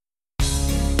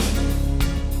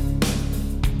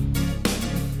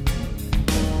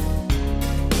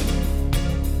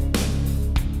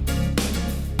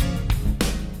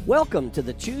Welcome to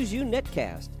the Choose You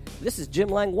Netcast. This is Jim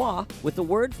Langlois with the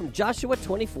word from Joshua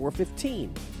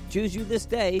 24:15. Choose you this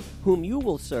day whom you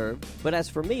will serve, but as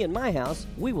for me and my house,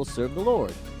 we will serve the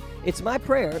Lord. It's my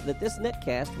prayer that this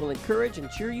netcast will encourage and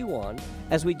cheer you on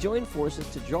as we join forces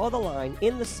to draw the line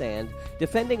in the sand,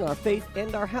 defending our faith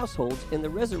and our households in the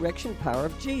resurrection power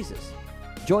of Jesus.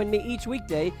 Join me each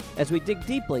weekday as we dig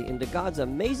deeply into God's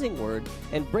amazing word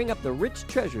and bring up the rich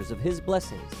treasures of His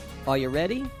blessings. Are you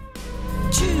ready?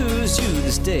 Choose you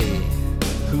this day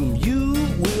whom you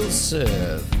will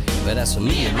serve. But as for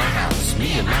me and my house,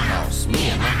 me and my house, me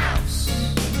and my house.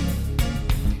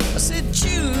 I said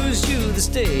choose you this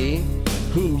day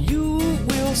whom you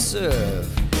will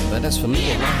serve. But as for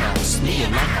me and my house, me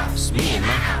and my house, me and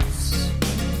my house.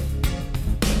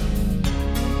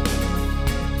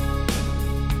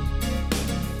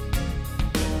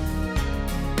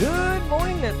 Good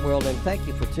morning, Networld, and thank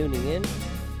you for tuning in.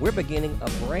 We're beginning a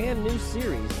brand new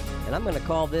series, and I'm going to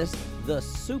call this The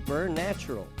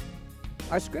Supernatural.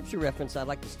 Our scripture reference I'd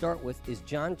like to start with is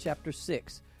John chapter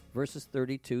 6, verses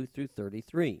 32 through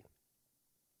 33.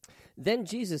 Then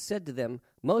Jesus said to them,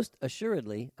 "Most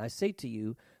assuredly, I say to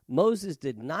you, Moses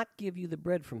did not give you the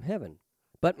bread from heaven,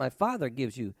 but my Father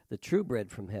gives you the true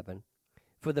bread from heaven.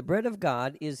 For the bread of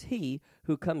God is he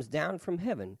who comes down from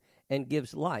heaven and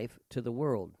gives life to the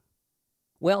world."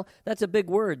 Well, that's a big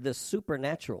word, the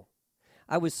supernatural.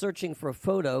 I was searching for a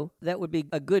photo that would be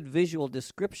a good visual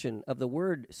description of the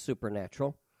word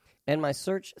supernatural, and my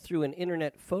search through an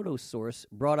internet photo source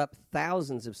brought up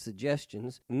thousands of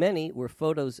suggestions. Many were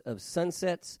photos of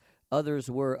sunsets, others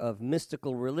were of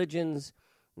mystical religions,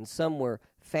 and some were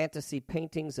fantasy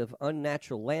paintings of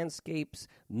unnatural landscapes,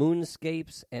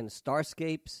 moonscapes, and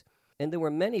starscapes. And there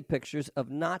were many pictures of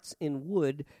knots in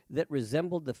wood that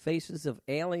resembled the faces of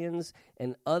aliens,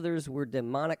 and others were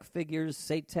demonic figures,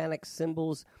 satanic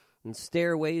symbols, and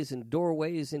stairways and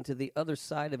doorways into the other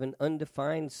side of an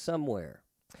undefined somewhere.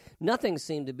 Nothing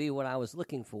seemed to be what I was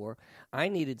looking for. I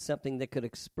needed something that could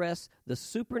express the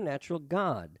supernatural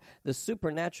God, the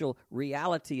supernatural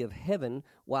reality of heaven,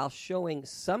 while showing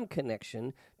some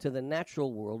connection to the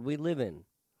natural world we live in.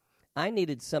 I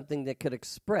needed something that could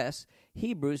express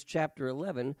Hebrews chapter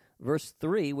 11, verse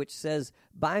 3, which says,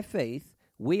 "By faith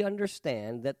we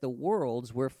understand that the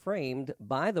worlds were framed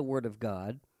by the word of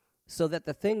God, so that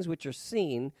the things which are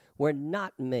seen were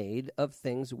not made of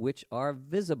things which are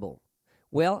visible."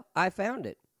 Well, I found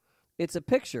it. It's a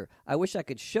picture. I wish I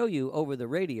could show you over the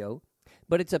radio,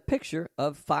 but it's a picture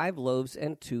of 5 loaves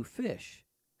and 2 fish.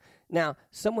 Now,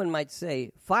 someone might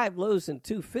say, 5 loaves and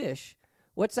 2 fish?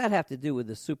 What's that have to do with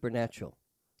the supernatural?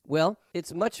 Well,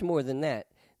 it's much more than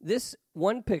that. This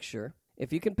one picture,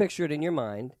 if you can picture it in your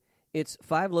mind, it's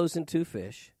 5 loaves and 2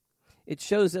 fish. It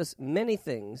shows us many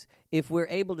things if we're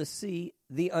able to see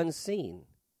the unseen.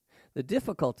 The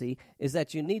difficulty is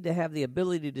that you need to have the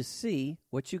ability to see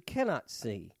what you cannot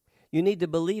see. You need to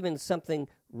believe in something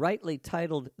rightly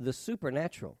titled the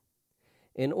supernatural.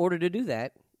 In order to do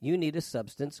that, you need a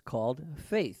substance called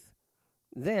faith.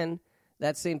 Then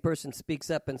that same person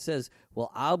speaks up and says, "Well,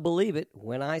 I'll believe it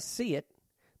when I see it."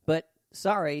 But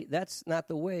sorry, that's not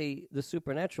the way the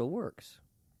supernatural works.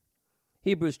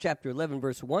 Hebrews chapter 11,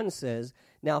 verse 1 says,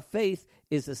 "Now faith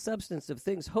is the substance of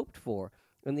things hoped for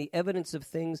and the evidence of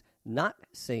things not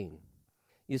seen."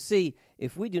 You see,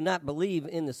 if we do not believe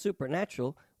in the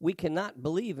supernatural, we cannot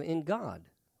believe in God.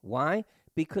 Why?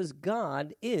 Because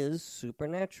God is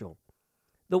supernatural.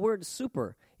 The word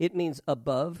super, it means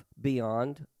above,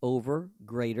 beyond, over,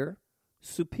 greater,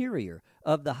 superior,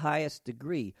 of the highest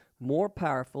degree, more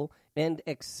powerful, and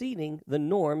exceeding the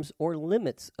norms or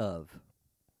limits of.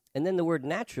 And then the word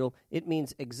natural, it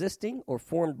means existing or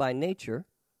formed by nature,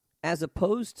 as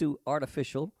opposed to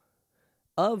artificial,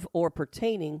 of or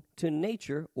pertaining to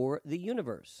nature or the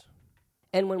universe.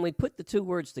 And when we put the two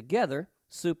words together,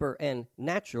 super and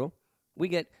natural, we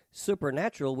get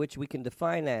supernatural, which we can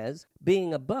define as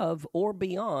being above or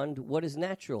beyond what is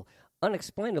natural,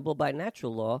 unexplainable by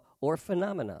natural law or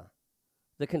phenomena.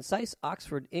 The concise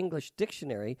Oxford English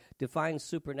Dictionary defines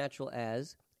supernatural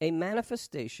as a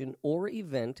manifestation or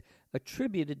event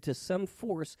attributed to some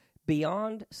force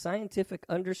beyond scientific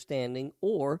understanding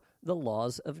or the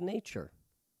laws of nature.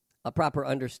 A proper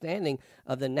understanding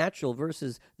of the natural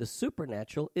versus the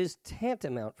supernatural is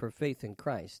tantamount for faith in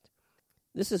Christ.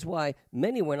 This is why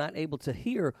many were not able to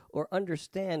hear or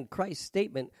understand Christ's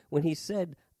statement when he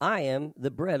said, "I am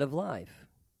the bread of life."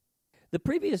 The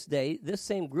previous day, this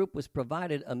same group was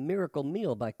provided a miracle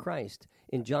meal by Christ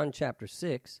in John chapter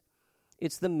 6.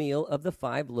 It's the meal of the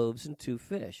 5 loaves and 2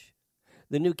 fish.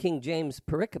 The New King James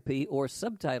pericope or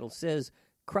subtitle says,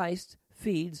 "Christ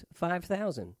feeds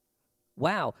 5,000."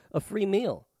 Wow, a free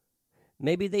meal.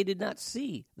 Maybe they did not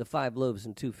see the 5 loaves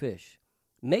and 2 fish.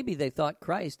 Maybe they thought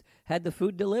Christ had the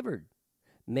food delivered.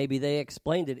 Maybe they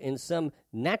explained it in some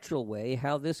natural way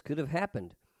how this could have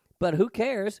happened. But who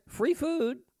cares? Free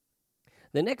food.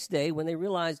 The next day, when they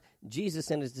realized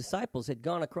Jesus and his disciples had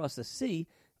gone across the sea,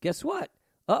 guess what?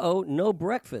 No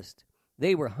breakfast.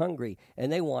 They were hungry,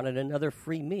 and they wanted another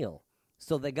free meal.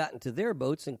 So they got into their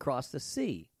boats and crossed the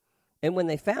sea. And when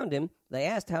they found him, they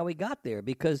asked how he got there,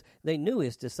 because they knew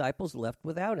his disciples left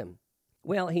without him.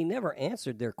 Well, he never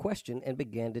answered their question and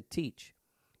began to teach.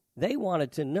 They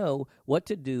wanted to know what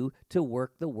to do to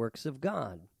work the works of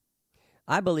God.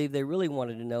 I believe they really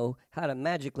wanted to know how to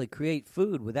magically create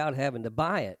food without having to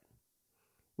buy it.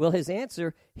 Well, his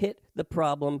answer hit the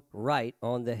problem right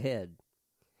on the head.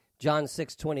 John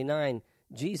 6:29,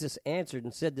 Jesus answered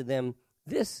and said to them,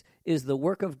 "This is the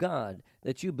work of God,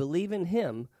 that you believe in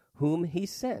him whom he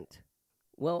sent."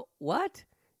 Well, what?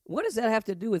 What does that have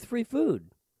to do with free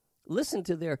food? Listen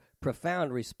to their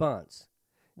profound response.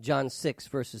 John 6,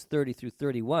 verses 30 through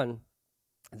 31.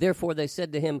 Therefore they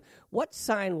said to him, "What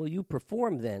sign will you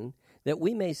perform then, that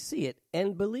we may see it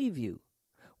and believe you?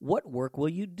 What work will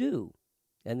you do?"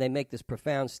 And they make this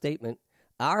profound statement,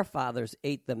 "Our fathers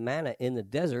ate the manna in the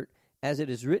desert, as it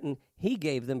is written, he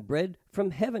gave them bread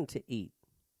from heaven to eat."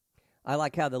 I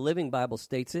like how the Living Bible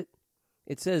states it.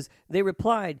 It says, they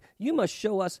replied, "You must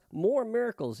show us more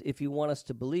miracles if you want us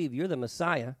to believe you're the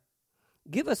Messiah.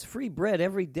 Give us free bread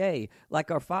every day, like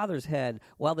our fathers had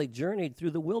while they journeyed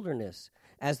through the wilderness.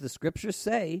 As the scriptures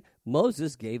say,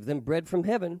 Moses gave them bread from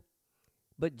heaven."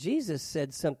 But Jesus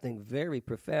said something very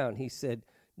profound. He said,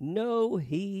 "No,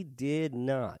 he did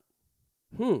not."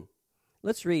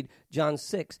 Let's read John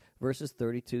 6, verses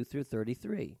 32 through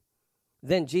 33.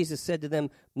 Then Jesus said to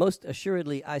them, "Most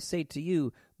assuredly I say to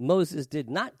you, Moses did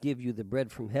not give you the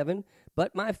bread from heaven,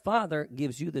 but my Father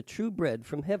gives you the true bread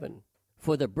from heaven.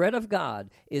 For the bread of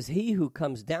God is he who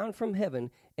comes down from heaven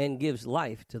and gives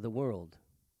life to the world."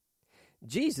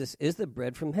 Jesus is the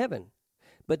bread from heaven.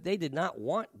 But they did not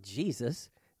want Jesus.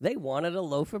 They wanted a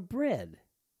loaf of bread.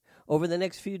 Over the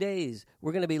next few days,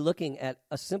 we're going to be looking at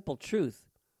a simple truth,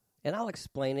 and I'll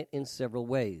explain it in several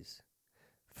ways.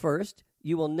 First,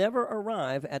 you will never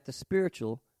arrive at the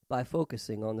spiritual by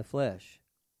focusing on the flesh.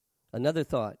 Another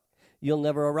thought, you'll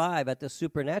never arrive at the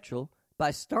supernatural by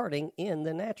starting in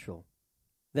the natural.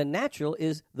 The natural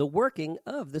is the working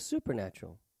of the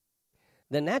supernatural.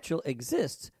 The natural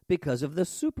exists because of the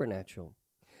supernatural.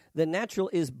 The natural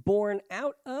is born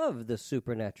out of the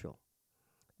supernatural.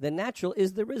 The natural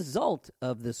is the result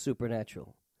of the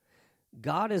supernatural.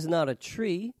 God is not a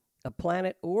tree, a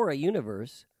planet, or a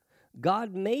universe.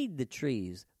 God made the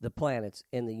trees, the planets,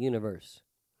 and the universe.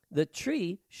 The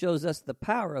tree shows us the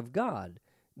power of God,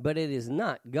 but it is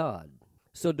not God.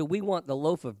 So do we want the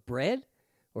loaf of bread,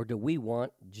 or do we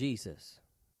want Jesus?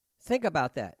 Think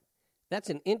about that. That's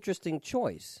an interesting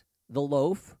choice, the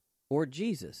loaf or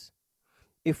Jesus.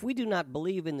 If we do not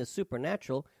believe in the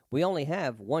supernatural, we only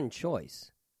have one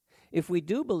choice. If we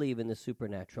do believe in the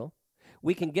supernatural,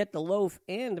 we can get the loaf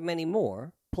and many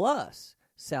more, plus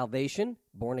salvation,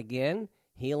 born again,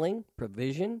 healing,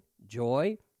 provision,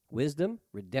 joy, wisdom,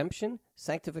 redemption,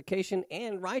 sanctification,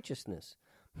 and righteousness.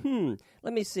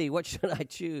 Let me see, what should I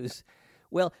choose?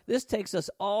 Well, this takes us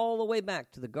all the way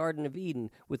back to the Garden of Eden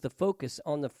with the focus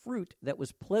on the fruit that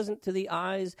was pleasant to the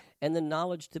eyes and the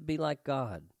knowledge to be like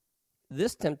God.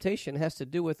 This temptation has to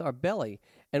do with our belly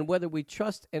and whether we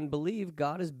trust and believe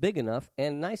God is big enough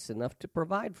and nice enough to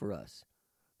provide for us.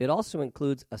 It also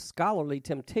includes a scholarly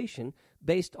temptation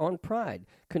based on pride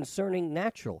concerning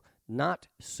natural, not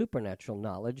supernatural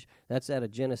knowledge. That's out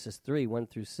of Genesis 3, 1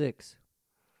 through 6.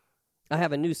 I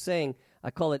have a new saying.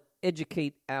 I call it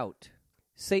educate out.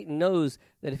 Satan knows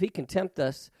that if he can tempt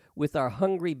us with our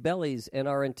hungry bellies and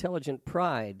our intelligent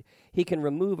pride, he can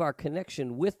remove our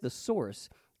connection with the source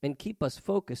and keep us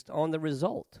focused on the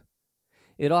result.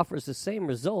 It offers the same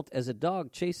result as a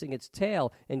dog chasing its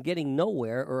tail and getting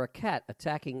nowhere, or a cat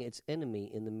attacking its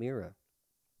enemy in the mirror.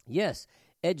 Yes,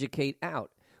 educate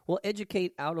out. Well,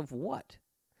 educate out of what?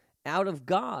 Out of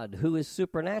God, who is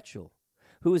supernatural,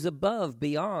 who is above,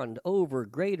 beyond, over,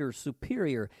 greater,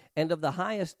 superior, and of the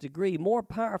highest degree, more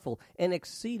powerful, and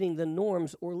exceeding the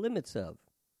norms or limits of.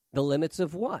 The limits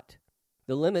of what?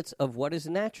 The limits of what is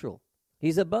natural.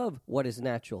 He's above what is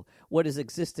natural, what is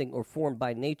existing or formed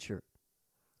by nature.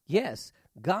 Yes,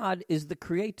 God is the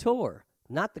creator,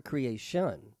 not the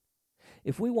creation.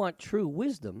 If we want true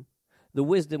wisdom, the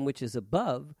wisdom which is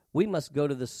above, we must go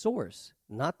to the source,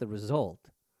 not the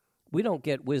result. We don't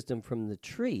get wisdom from the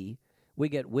tree. We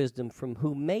get wisdom from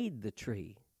who made the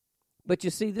tree. But you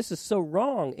see, this is so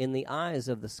wrong in the eyes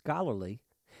of the scholarly.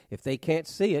 If they can't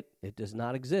see it, it does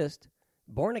not exist.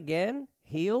 Born again,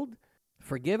 healed,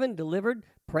 forgiven, delivered,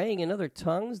 praying in other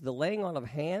tongues, the laying on of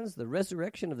hands, the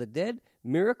resurrection of the dead,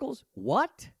 miracles,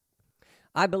 what?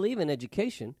 I believe in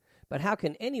education, but how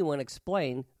can anyone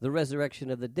explain the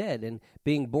resurrection of the dead and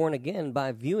being born again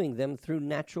by viewing them through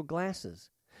natural glasses?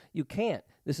 You can't.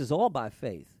 This is all by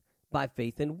faith. By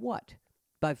faith in what?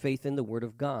 By faith in the Word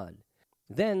of God.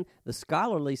 Then the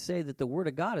scholarly say that the Word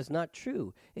of God is not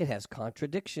true. It has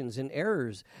contradictions and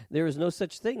errors. There is no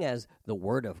such thing as the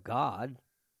Word of God.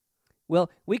 Well,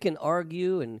 we can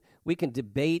argue and we can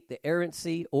debate the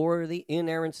errancy or the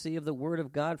inerrancy of the Word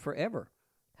of God forever.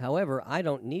 However, I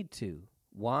don't need to.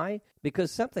 Why?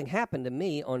 Because something happened to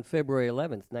me on February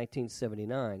 11th,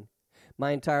 1979.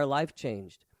 My entire life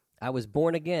changed. I was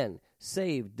born again,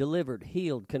 saved, delivered,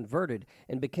 healed, converted,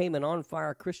 and became an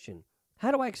on-fire Christian.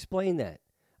 How do I explain that?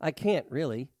 I can't,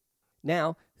 really.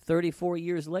 Now, 34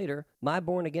 years later, my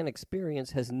born-again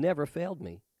experience has never failed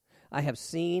me. I have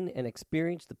seen and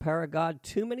experienced the power of God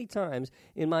too many times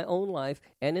in my own life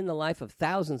and in the life of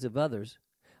thousands of others.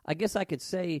 I guess I could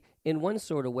say, in one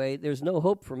sort of way, there's no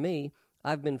hope for me.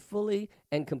 I've been fully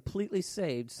and completely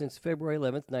saved since February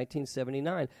 11th,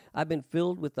 1979. I've been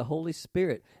filled with the Holy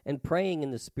Spirit and praying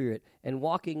in the Spirit and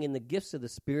walking in the gifts of the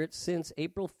Spirit since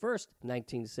April 1st,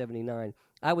 1979.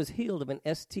 I was healed of an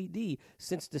STD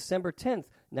since December 10th,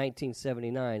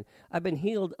 1979. I've been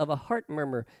healed of a heart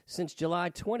murmur since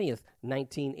July 20th,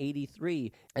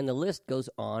 1983, and the list goes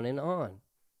on and on.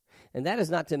 And that is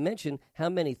not to mention how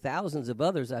many thousands of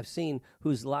others I've seen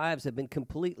whose lives have been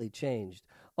completely changed.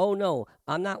 Oh no,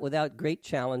 I'm not without great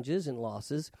challenges and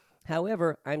losses.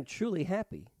 However, I'm truly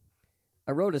happy.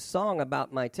 I wrote a song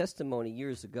about my testimony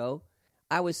years ago.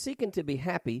 I was seeking to be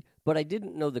happy, but I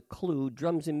didn't know the clue.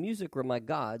 Drums and music were my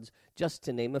gods, just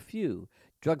to name a few.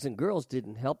 Drugs and girls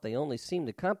didn't help, they only seemed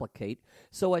to complicate.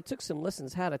 So I took some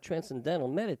lessons how to transcendental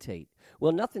meditate.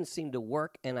 Well, nothing seemed to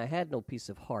work, and I had no peace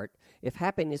of heart. If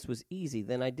happiness was easy,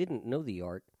 then I didn't know the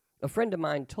art. A friend of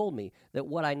mine told me that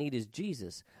what I need is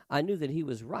Jesus. I knew that he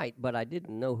was right, but I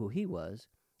didn't know who he was.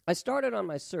 I started on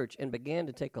my search and began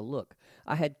to take a look.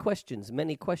 I had questions,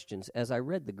 many questions, as I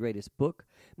read the greatest book.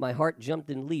 My heart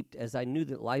jumped and leaped as I knew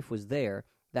that life was there.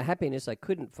 The happiness I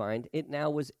couldn't find, it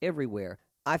now was everywhere.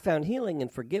 I found healing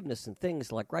and forgiveness in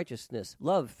things like righteousness,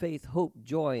 love, faith, hope,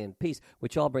 joy, and peace,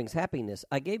 which all brings happiness.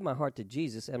 I gave my heart to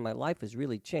Jesus, and my life has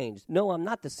really changed. No, I'm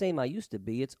not the same I used to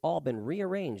be. It's all been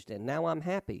rearranged, and now I'm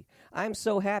happy. I'm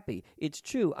so happy. It's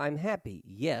true, I'm happy.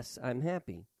 Yes, I'm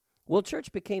happy. Well,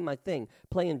 church became my thing,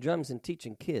 playing drums and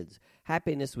teaching kids.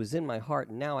 Happiness was in my heart,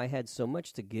 and now I had so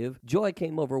much to give. Joy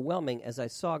came overwhelming as I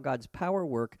saw God's power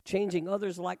work, changing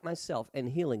others like myself and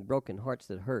healing broken hearts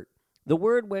that hurt. The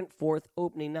word went forth,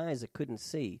 opening eyes that couldn't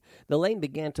see. The lame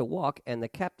began to walk, and the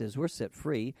captives were set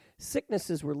free.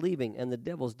 Sicknesses were leaving, and the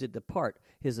devils did depart.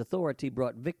 His authority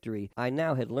brought victory. I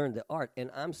now had learned the art, and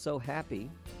I'm so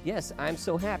happy. Yes, I'm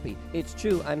so happy. It's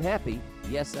true, I'm happy.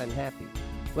 Yes, I'm happy.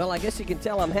 Well, I guess you can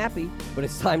tell I'm happy, but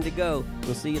it's time to go.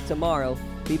 We'll see you tomorrow.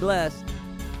 Be blessed.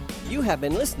 You have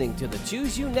been listening to the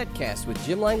Choose You Netcast with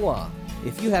Jim Langlois.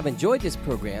 If you have enjoyed this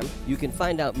program, you can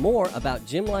find out more about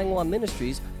Jim Langlois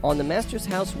Ministries on the Master's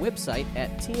House website at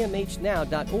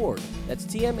tmhnow.org. That's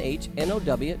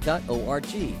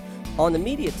tmhnow.org. On the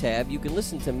Media tab, you can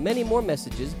listen to many more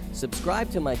messages, subscribe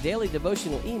to my daily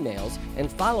devotional emails,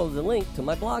 and follow the link to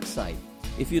my blog site.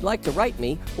 If you'd like to write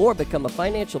me or become a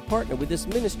financial partner with this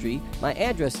ministry, my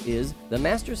address is The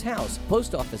Master's House,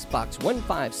 Post Office Box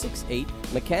 1568,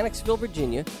 Mechanicsville,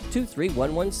 Virginia,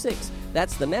 23116.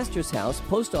 That's The Master's House,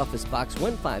 Post Office Box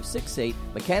 1568,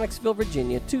 Mechanicsville,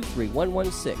 Virginia,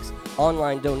 23116.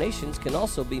 Online donations can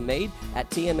also be made at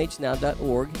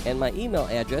tmhnow.org, and my email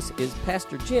address is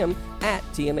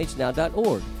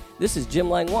pastorjim@tmhnow.org. This is Jim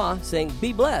Langlois saying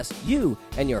be blessed, you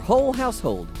and your whole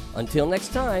household. Until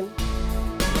next time.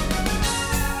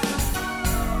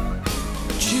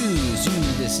 Choose you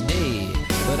this day,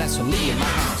 but that's for me and my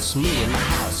house, me and my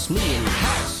house, me and my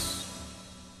house.